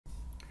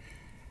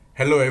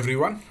Hello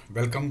everyone,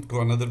 welcome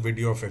to another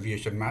video of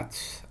Aviation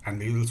Maths, and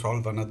we will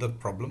solve another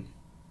problem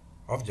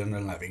of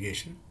general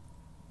navigation.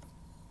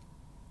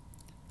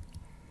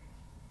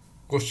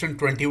 Question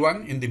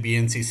 21 in the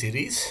BNC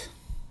series.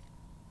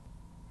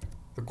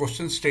 The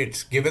question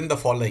states, given the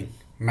following: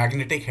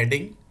 magnetic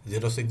heading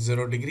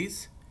 060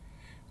 degrees,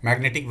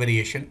 magnetic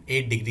variation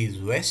 8 degrees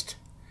west,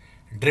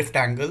 drift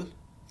angle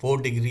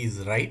 4 degrees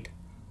right,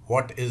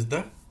 what is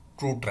the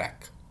true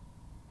track?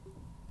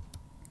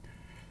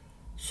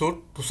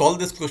 So to solve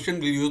this question,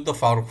 we'll use the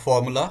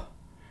formula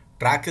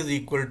track is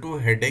equal to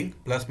heading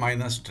plus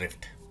minus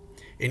drift.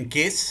 In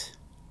case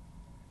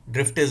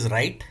drift is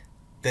right,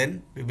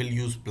 then we will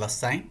use plus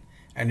sign,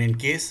 and in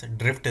case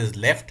drift is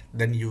left,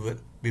 then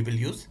we will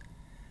use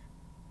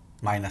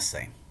minus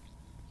sign.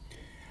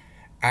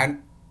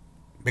 And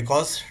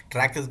because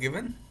track is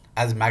given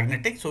as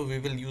magnetic, so we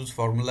will use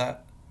formula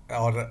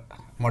or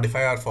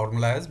modify our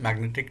formula as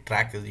magnetic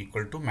track is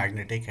equal to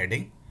magnetic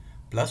heading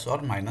plus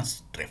or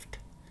minus drift.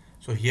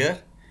 So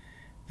here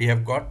we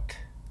have got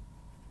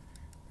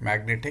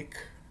magnetic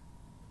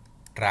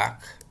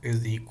track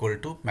is equal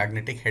to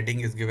magnetic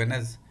heading is given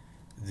as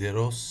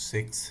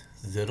 060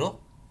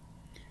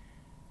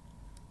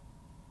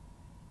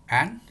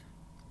 and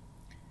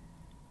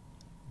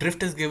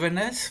drift is given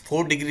as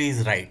 4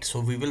 degrees right. So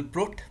we will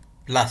put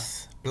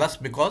plus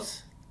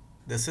because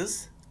this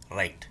is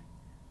right.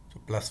 So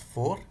plus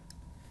 4.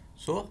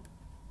 So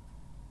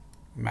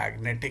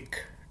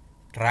magnetic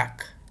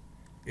track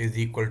is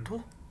equal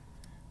to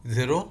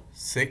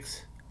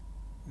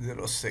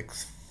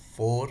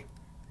 06064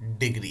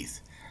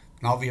 degrees.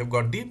 Now we have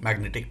got the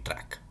magnetic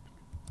track.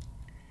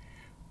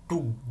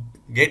 To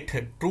get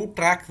true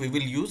track, we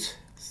will use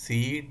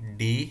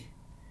CDMVT.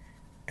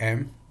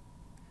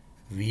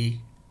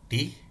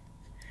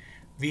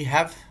 We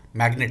have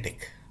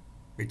magnetic,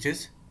 which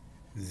is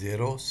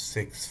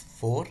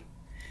 064.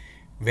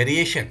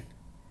 Variation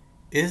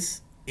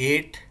is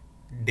 8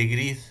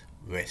 degrees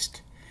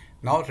west.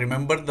 Now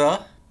remember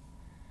the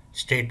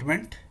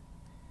statement: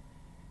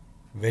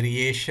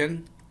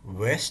 variation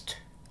west,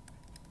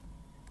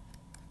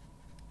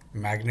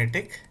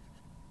 magnetic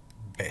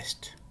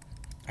best.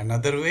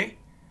 Another way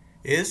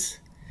is,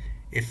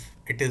 if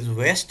it is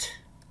west,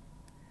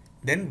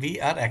 then we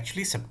are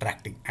actually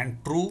subtracting,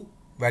 and true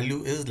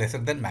value is lesser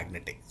than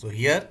magnetic. So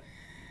here,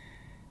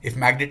 if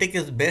magnetic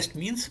is best,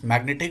 means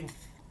magnetic,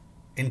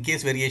 in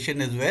case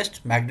variation is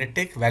west,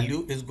 magnetic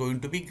value is going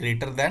to be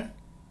greater than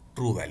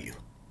true value.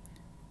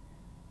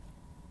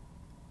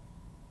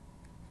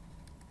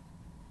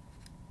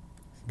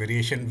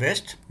 Variation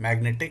west,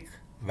 magnetic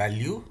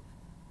value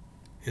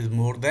is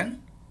more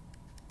than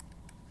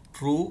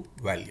true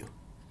value.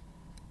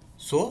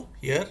 So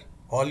here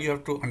all you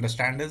have to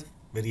understand is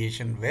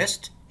variation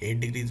west, 8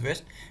 degrees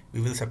west,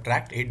 we will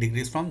subtract 8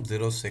 degrees from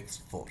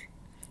 064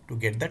 to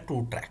get the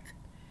true track.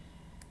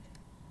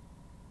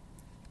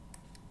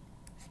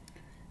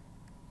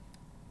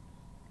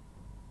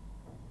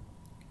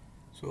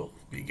 So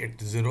we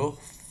get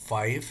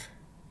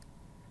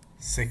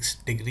 056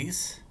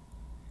 degrees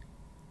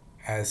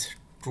as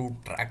true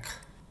track,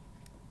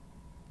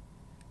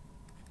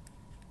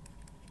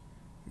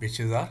 which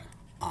is our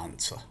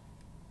answer.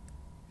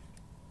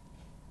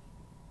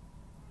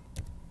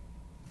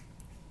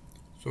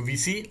 So we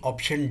see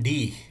option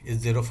D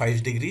is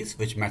 05 degrees,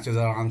 which matches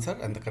our answer,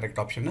 and the correct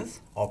option is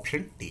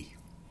option D.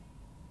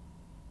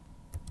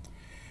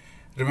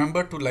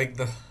 Remember to like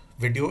the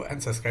video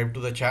and subscribe to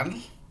the channel,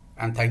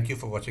 and thank you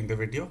for watching the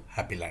video.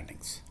 Happy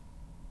landings.